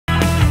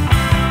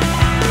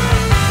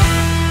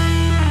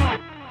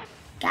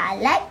I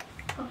like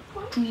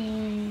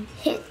to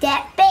hit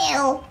that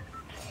bell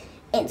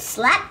and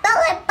slap the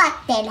like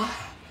button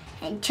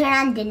and turn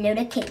on the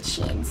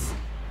notifications.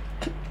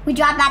 We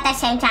drop at the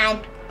same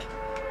time.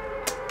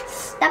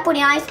 That's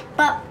pretty nice,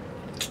 but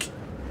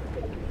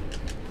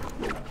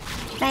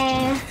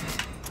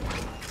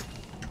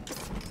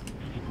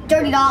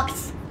Dirty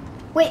Dogs.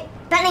 Wait,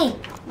 Benny,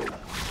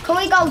 can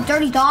we go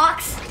Dirty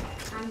Dogs?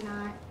 I'm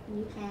not.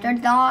 You can.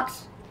 Dirty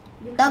Dogs.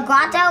 The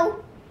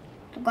grotto.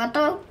 The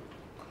grotto.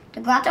 The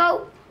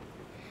grotto.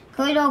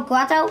 Can we go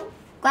grotto?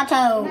 Grotto.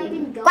 I'm not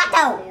even going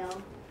Grotto. there.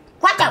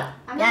 Grotto.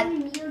 I'm not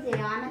even near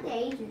there. I'm at the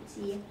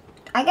agency.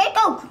 I gotta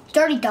go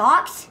Dirty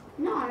Dogs.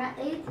 No, I'm at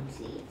the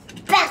agency.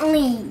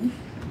 Bentley.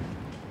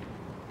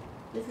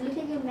 Just look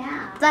at your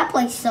map. That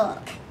place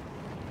sucks.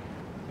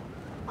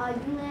 You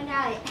land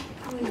out at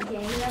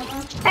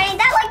Hey,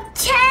 that's like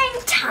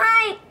 10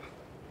 times.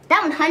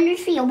 That 100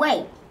 feet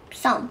away.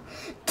 Some.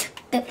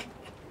 The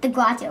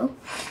grotto.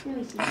 Let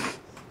me see.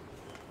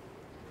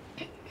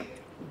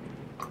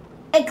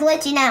 It's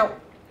glitching out.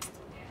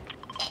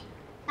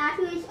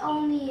 Actually, it's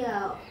only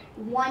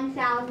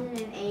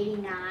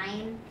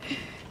 1,089.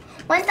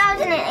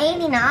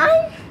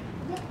 1,089?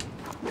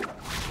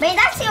 Man,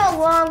 that's still a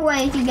long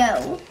way to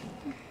go.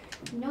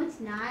 No,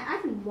 it's not. I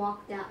can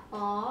walk that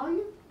all.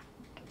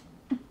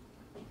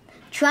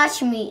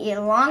 Trust me, it's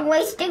a long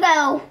ways to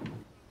go.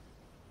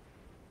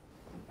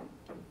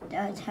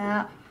 That's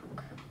how.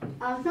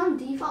 Some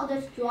default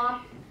just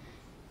drop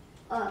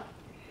a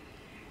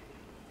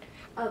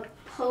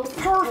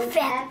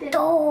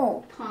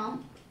Perfecto.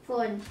 pump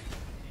for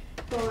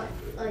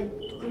a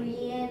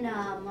green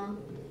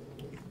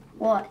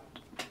What?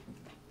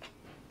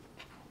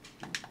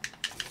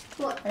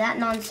 for That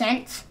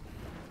nonsense?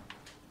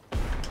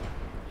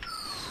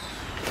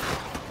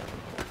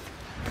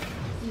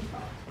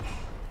 default.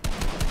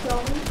 Show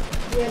me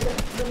where the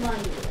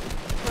money is.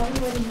 Show me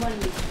where the money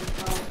is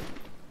from.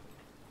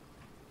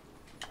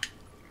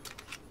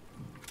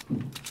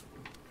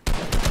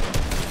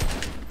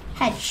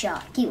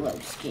 Headshot. Get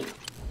roasted.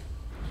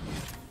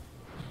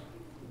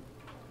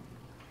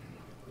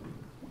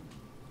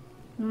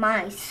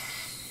 My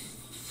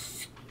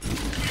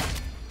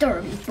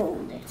 30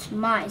 bullets.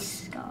 My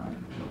scar.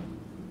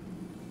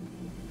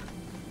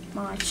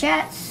 My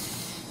chest.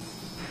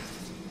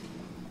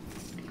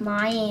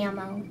 My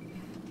ammo.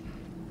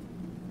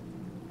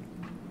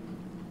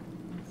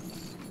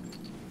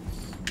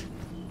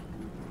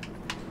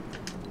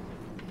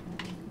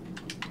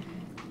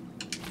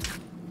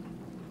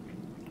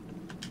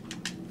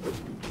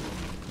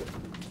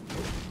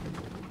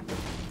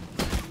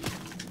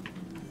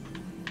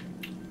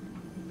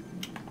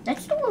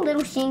 Let's do a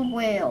little thing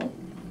wheel.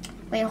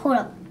 Wait, hold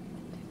up.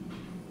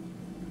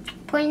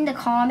 Put in the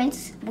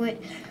comments with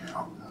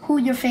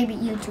who's your favorite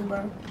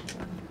YouTuber.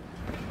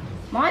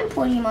 Mine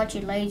pretty much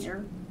a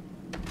laser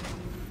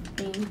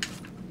thing.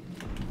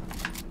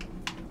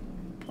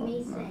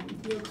 Mason,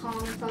 your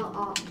comments are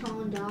all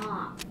turned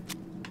off.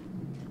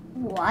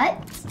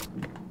 What?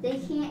 They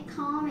can't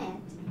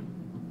comment.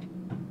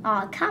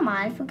 Oh, come on,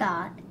 I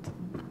forgot.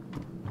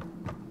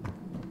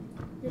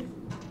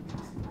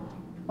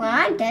 Well,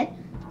 I'm dead.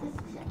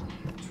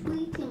 Just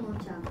tweet him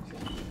or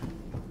something.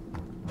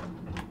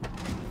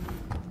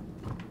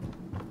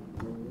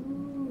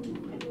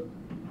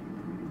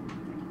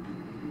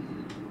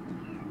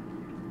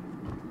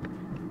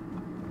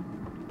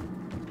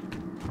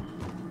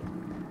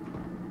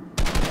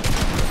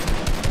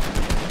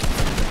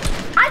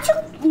 I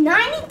took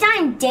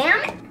 99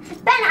 damage.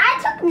 Ben,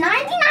 I took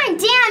 99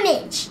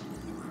 damage.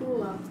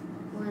 Cool.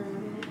 Whatever.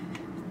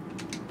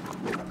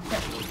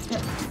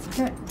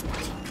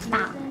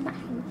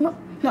 No,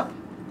 no.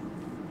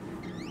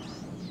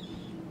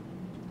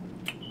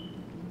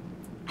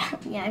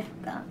 Yeah, I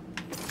forgot.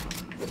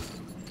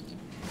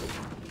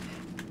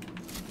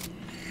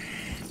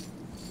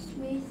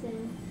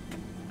 Mason.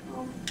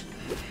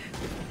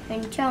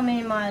 Can you tell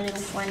me my little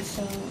friend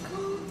saying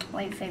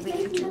my favorite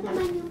Mason, look at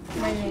my YouTuber? new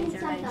My presents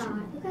laser I laser.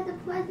 got. Look at the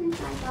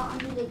presents I got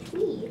under the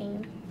tree.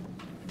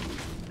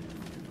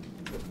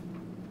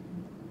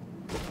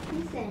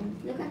 Listen,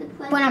 look at the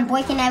presents. But I'm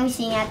breaking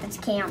everything at this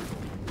camp.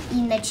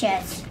 Eating the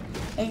chest.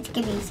 It's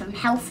giving me some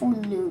helpful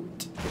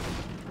loot.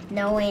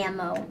 No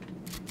ammo.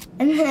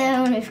 And then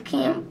on this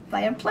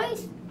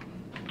fireplace.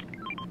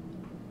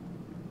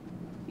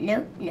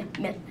 No, no,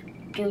 no.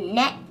 Do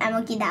not. I'm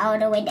gonna get that all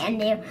the way down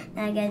there.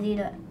 Then I gotta do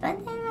the.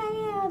 But then I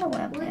get all the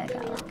way up there. I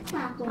gotta look.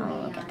 Oh,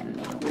 look at the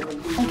middle.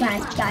 Oh,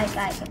 guys.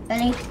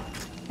 Benny.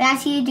 I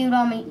see you. Dude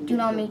on me.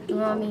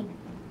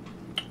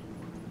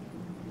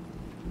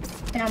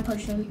 Then I'm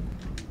pushing.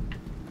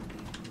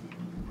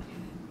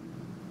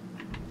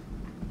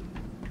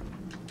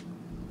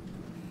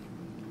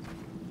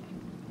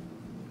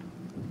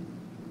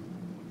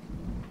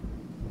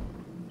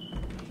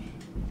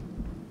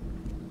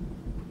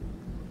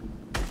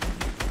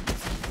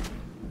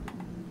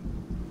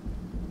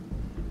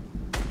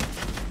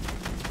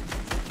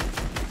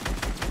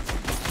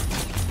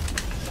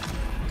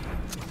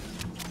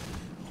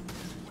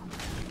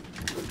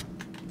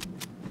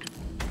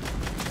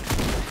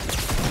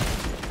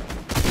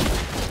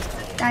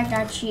 I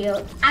got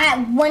shield.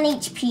 I'm at 1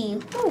 HP.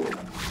 Ooh,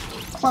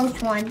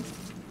 close one.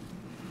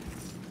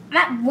 I'm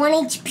at 1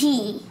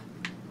 HP.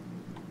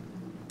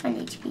 1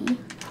 HP.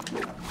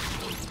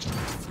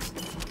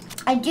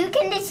 I do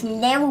get this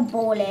narrow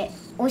bullet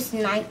or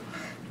snipe.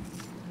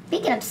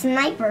 Speaking of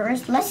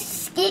snipers,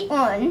 let's get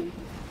one.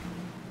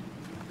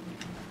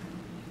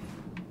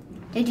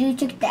 The dude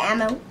took the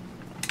ammo.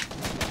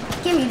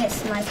 Give me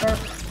this sniper.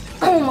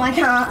 Oh my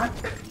god.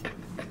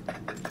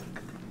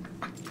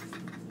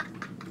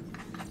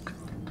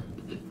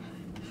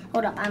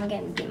 Hold up, I'm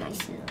gonna get my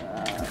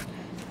stuff.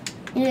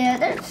 Yeah,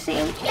 that's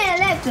same. Yeah,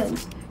 that's good.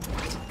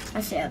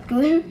 I said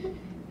good.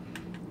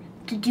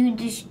 To do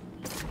this,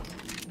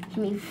 give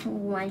me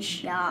 1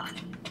 shot.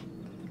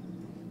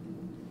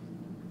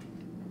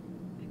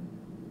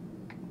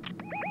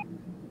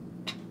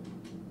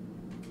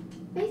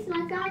 Mason,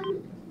 I got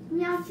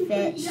me out to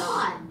the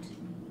shot.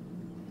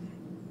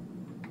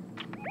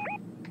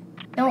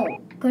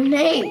 No,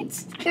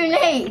 grenades.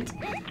 Grenades.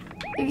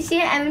 Have you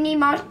seen enemy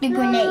mark the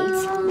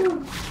grenades?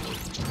 No.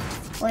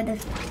 What the?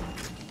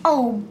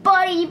 Oh,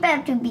 buddy, you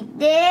better to be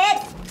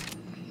dead.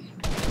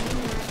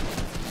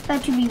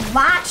 Better to be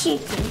raw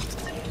chicken.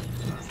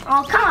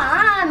 Oh, come on,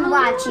 I'm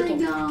raw chicken.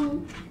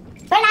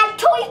 But I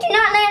told you to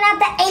not land at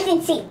the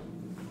agency.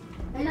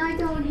 And I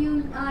told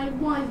you I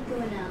was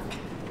going out.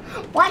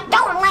 Well,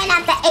 don't land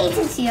at the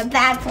agency, a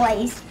bad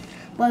place.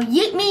 Well,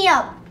 yeet me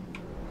up.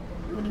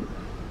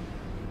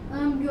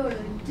 I'm gonna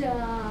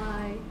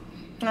die.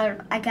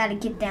 I gotta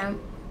get down.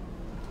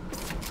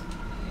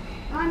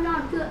 I'm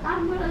not good.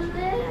 I'm gonna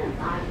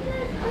live. I'm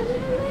gonna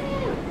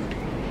live.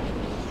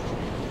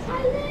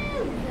 I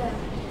live.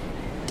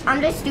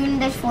 I'm just doing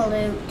this for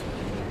loot.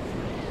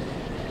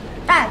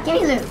 Ah, give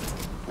me loot.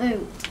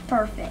 Loot.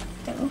 Perfect.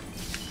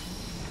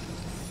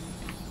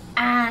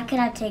 Ah, can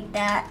I take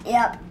that?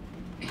 Yep.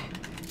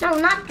 No,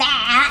 not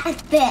that.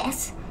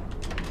 This.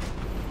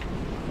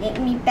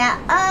 Get me back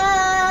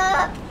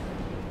up.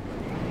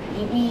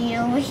 Get me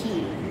over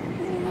here.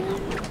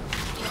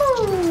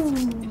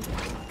 Whew.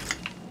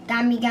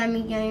 Got me, got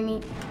me, got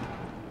me.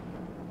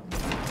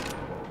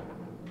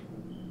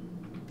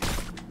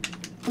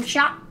 Good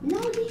shot. No,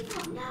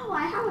 default. No,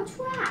 I have a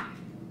trap.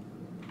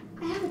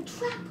 I have a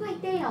trap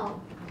right there.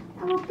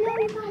 I will blow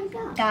you guys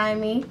up. Got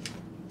me.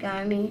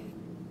 Got me.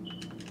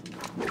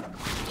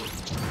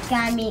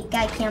 Got me.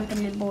 Guy camp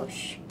in the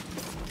bush.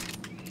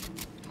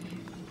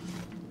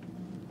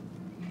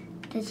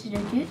 This is a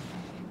dude.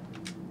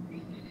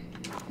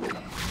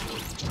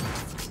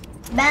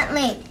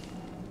 Bentley.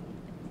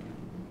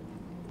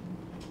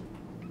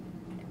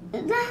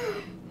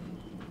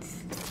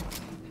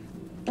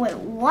 Wait,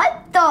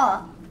 what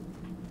the?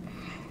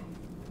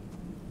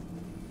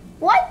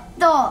 What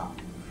the?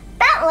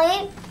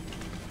 Bentley?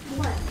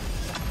 What?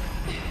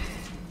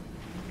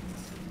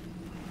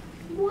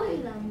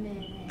 Wait a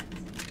minute.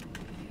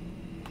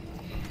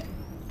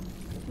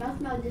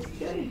 Mouth just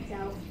killed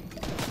himself.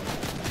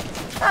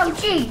 Oh,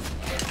 jeez.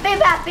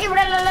 Baby,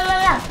 la la la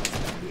la.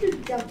 You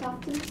just jumped off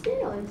the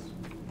stairs.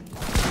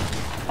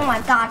 Oh my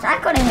gosh, I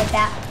couldn't hit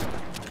that.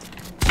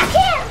 I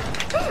can't.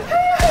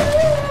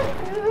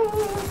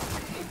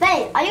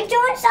 Benny, are you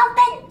doing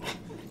something?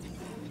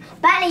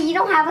 Benny, you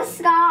don't have a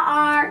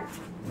scar.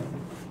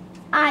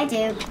 I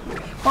do.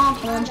 Bum,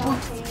 bum, bum.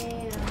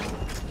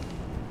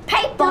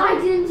 Hey, Why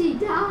bum. didn't he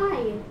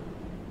die?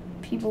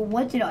 People,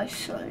 what did I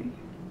say?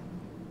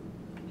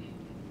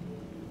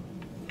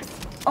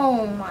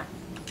 Oh my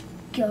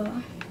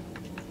god.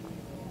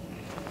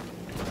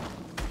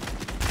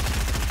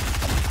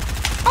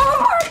 Oh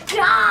my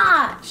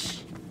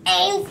gosh!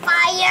 Aim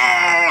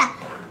fire!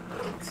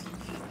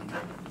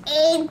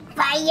 Aim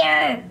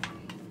fire!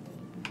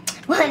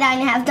 Why did I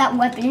have that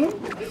weapon?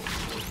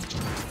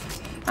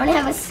 I don't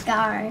have a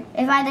scar.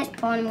 If I just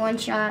spawn 1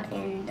 shot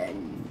in the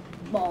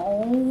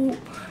ball.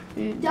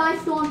 Die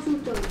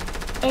stormtrooper.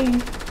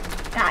 And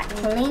got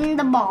clean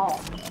the ball.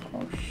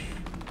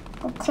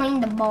 Go clean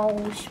the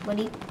balls,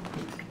 buddy.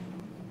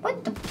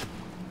 What the?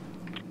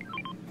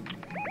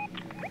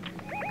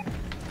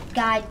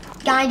 Guy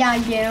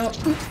dive down.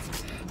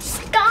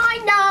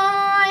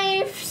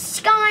 Skydive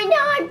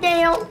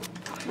down.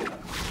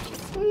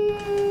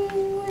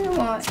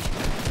 What?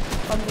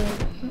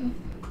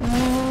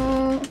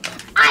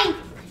 I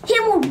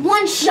hit with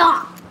 1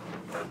 shot.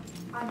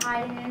 I'm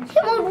hiding in.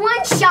 Hit with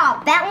 1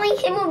 shot. Bentley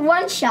hit with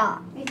 1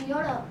 shot. Mason, you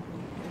oughta.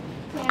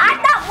 I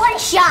got 1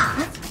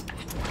 shot.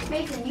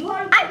 Mason, you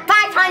oughta. I have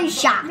 500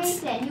 shots.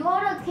 Mason, you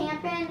oughta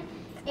camping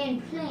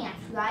in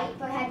plants, right?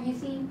 But have you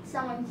seen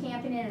someone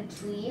camping in a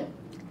tree?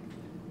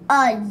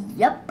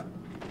 Yep.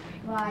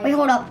 Right. Wait,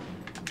 hold up.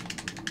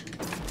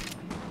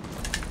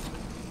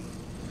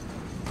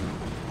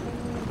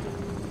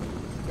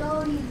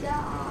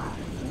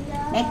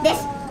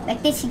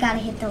 Like this, you gotta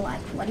hit the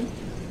like, buddy.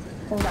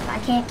 Hold up, I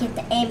can't get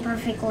the aim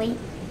perfectly.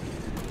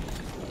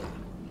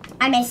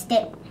 I missed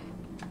it.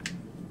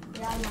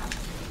 Yeah, I know.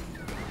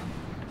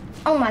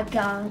 Oh my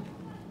god.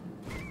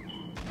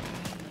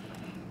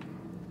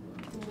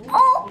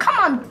 Oh, come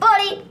on,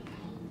 buddy.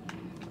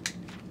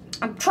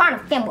 I'm trying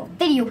to film a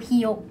video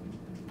here.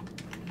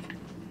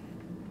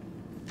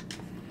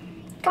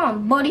 Come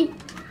on, buddy.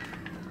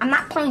 I'm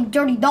not playing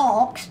Dirty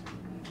Dogs.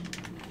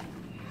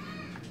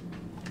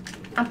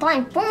 I'm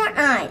playing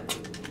Fortnite.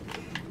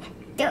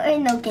 There is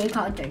no game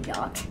called Dirty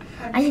Dogs.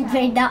 I should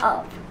pick that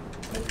up.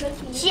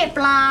 Zip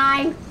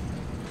line.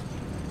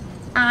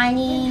 I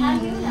need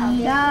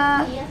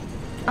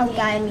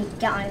okay, me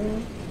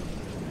done.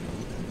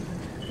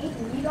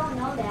 You don't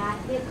know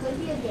that. It could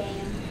be a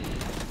game.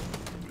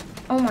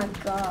 Oh my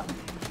god.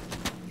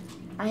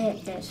 I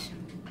hit this.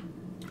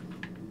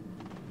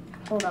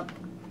 Hold up.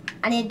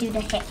 I need to do the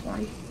hit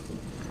one.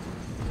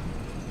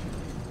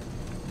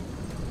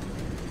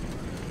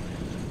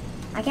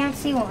 I can't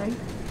see one.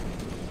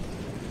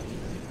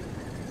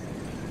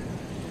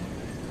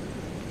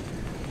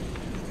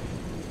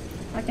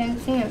 I can't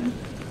see him.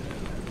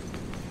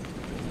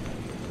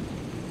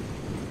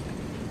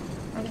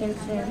 I can't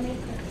see him.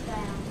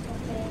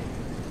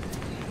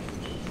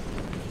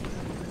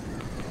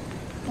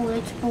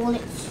 Bullets,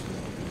 bullets.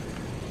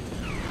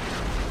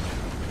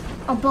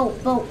 Oh,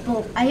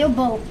 boat. I hear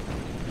boat.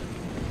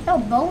 No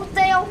boat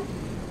there?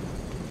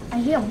 I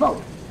hear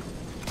boat.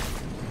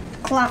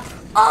 Clap.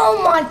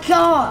 Oh my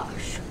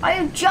gosh!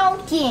 Are you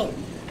joking?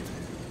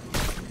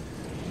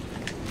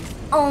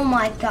 Oh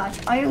my gosh,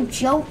 are you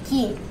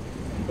joking?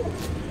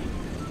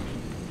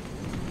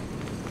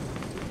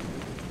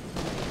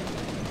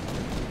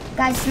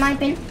 Guys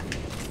sniping.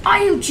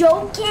 Are you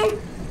joking?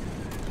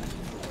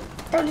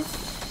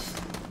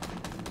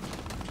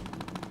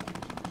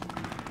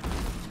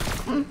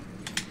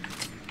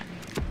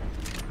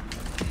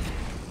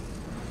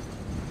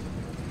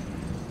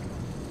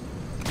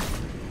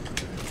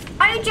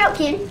 Are you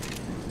joking?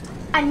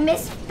 I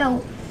missed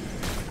the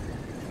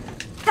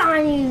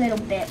tiny little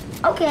bit.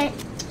 Okay,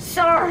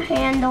 sir,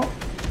 handle.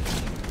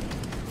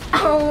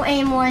 Oh,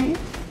 aim one.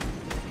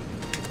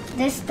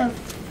 This stuff.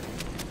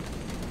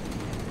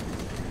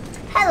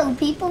 Hello,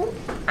 people.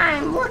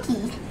 I'm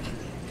Lucky.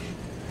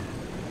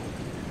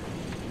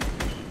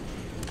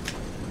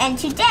 And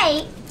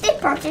today, this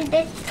person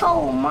just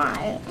told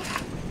my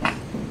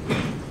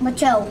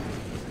Macho.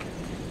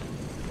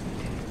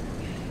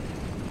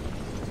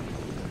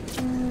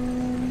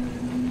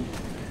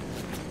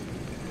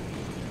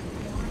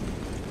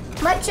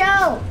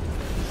 Macho!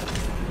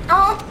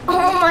 Oh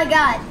my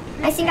god.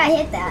 I think I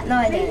hit that. No,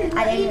 I didn't.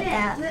 I didn't hit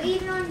that. We're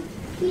even on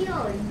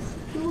fields.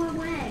 Who will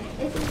win?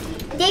 It's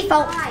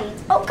Default.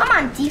 Oh, come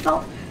on,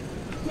 default.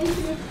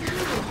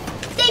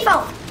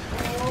 Default.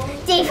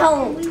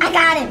 Default. I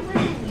got him.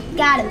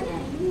 Got him.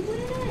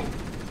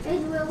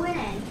 We're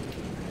winning.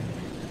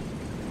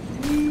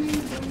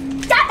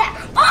 Got that.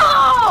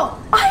 Oh!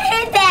 I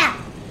hit that.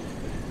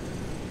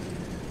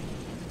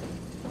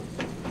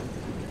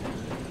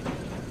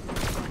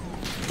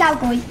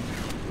 Cowboy.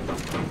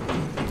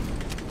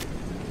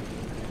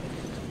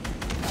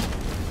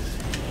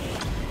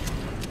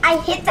 I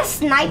hit the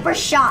sniper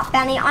shot,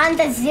 Benny, on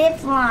the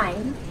zip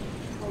line.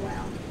 Oh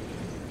well.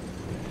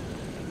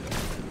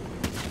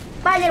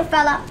 Bye, little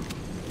fella.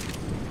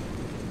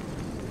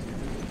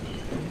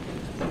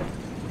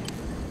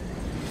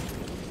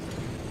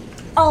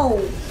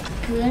 Oh,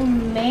 good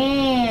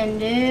man,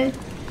 dude.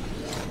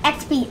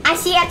 XP. I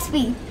see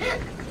XP.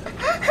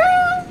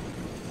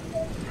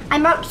 I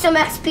marked some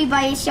XP,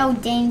 but it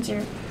showed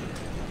danger.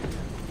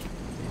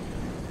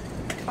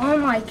 Oh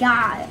my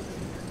god.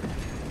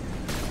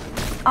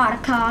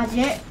 Autocause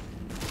it.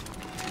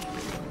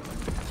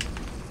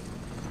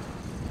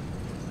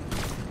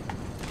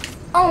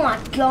 Oh my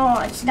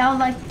gosh, that was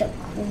like the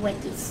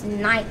quickest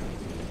snipe.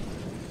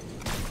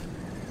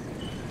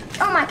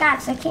 Oh my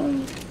gosh, I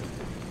can't.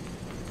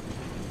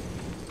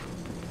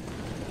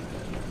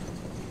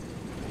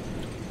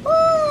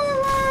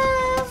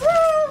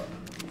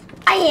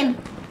 I am.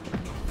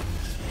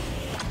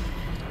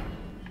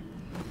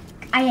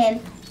 I am.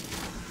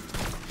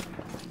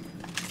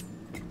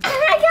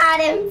 I got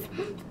him.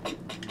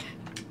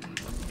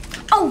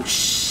 Oh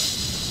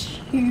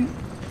shoot.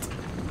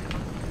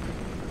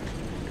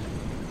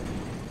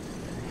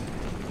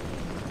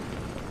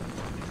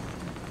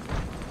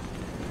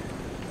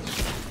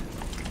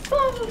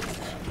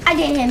 I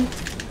did him.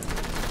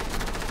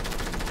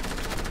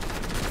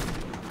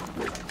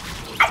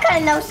 I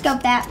couldn't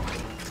no-scope that.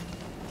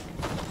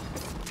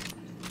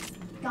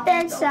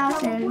 That's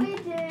awesome.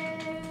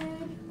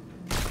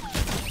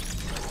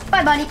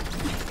 Bye, buddy.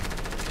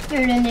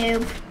 You're the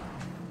noob.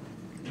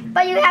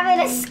 But you have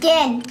a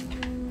skin.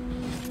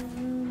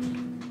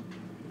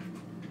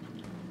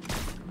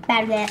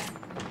 Bad bit.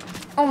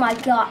 Oh my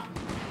god.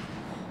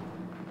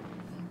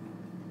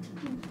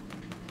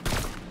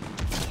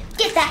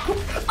 Get that.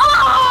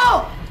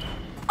 Oh!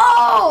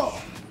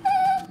 Oh!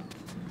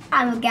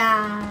 I'm a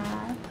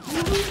god.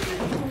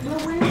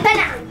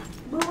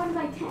 We're 1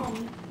 by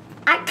 10.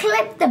 I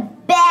clipped the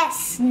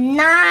best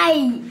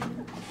knife.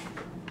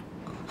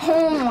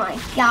 Oh my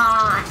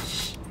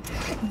gosh.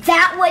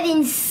 That was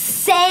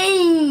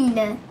insane.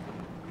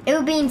 It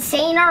would be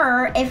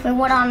insaner if we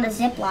went on the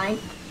zip line.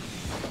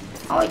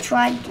 I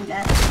tried to do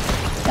that.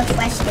 The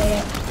Flash did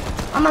it.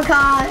 Oh my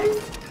god.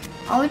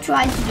 I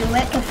tried to do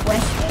it. The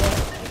Flash did it.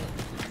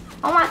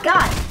 Oh my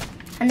god.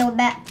 I know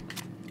that.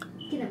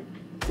 Get him.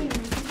 Get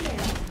him. Get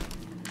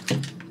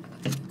him.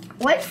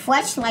 What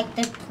flashlight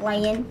they're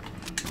playing?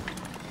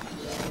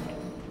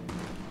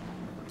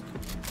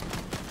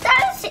 Did I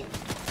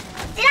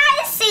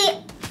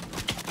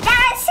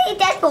just see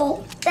Deadpool?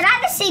 Did I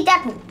just see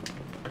Deadpool?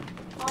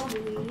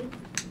 Probably.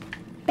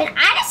 But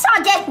I just saw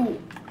Deadpool.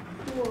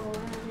 Whoa.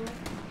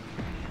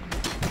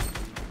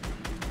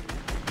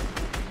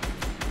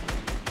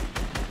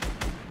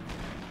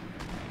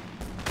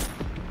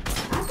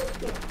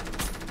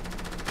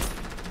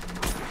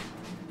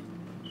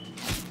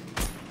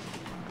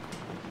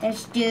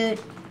 This dude,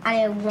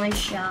 I did one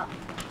shot.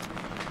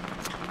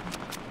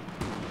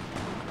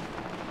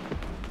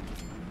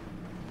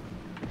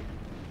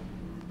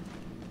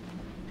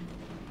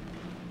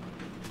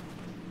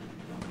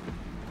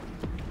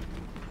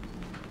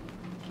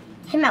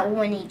 Him at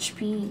 1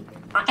 HP.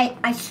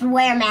 I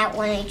swear I'm at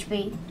 1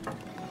 HP.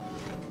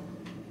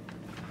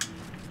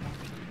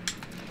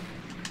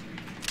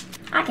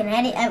 I can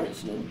edit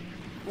everything.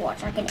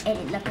 Watch, I can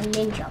edit like a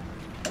ninja.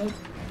 Okay?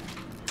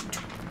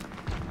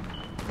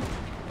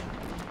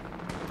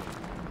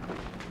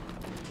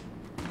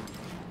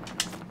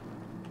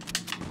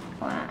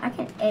 Wow, I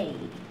can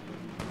edit.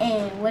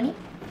 And what do you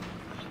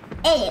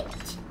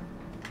edit?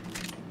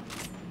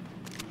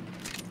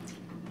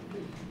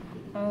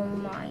 Oh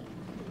my.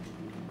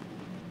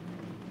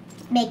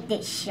 Make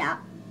this shot.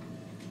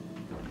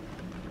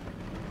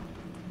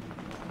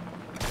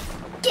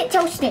 Get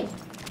toasted.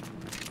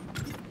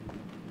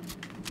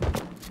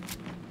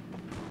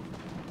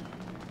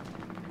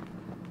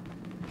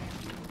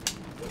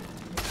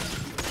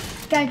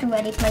 Guys,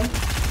 ready, please?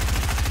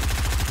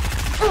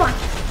 Oh my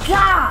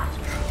god!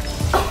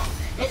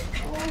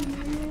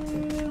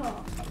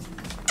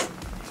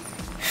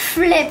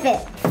 Flip it,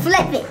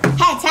 flip it.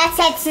 Heads, heads,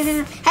 heads,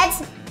 heads,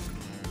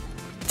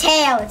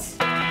 tails.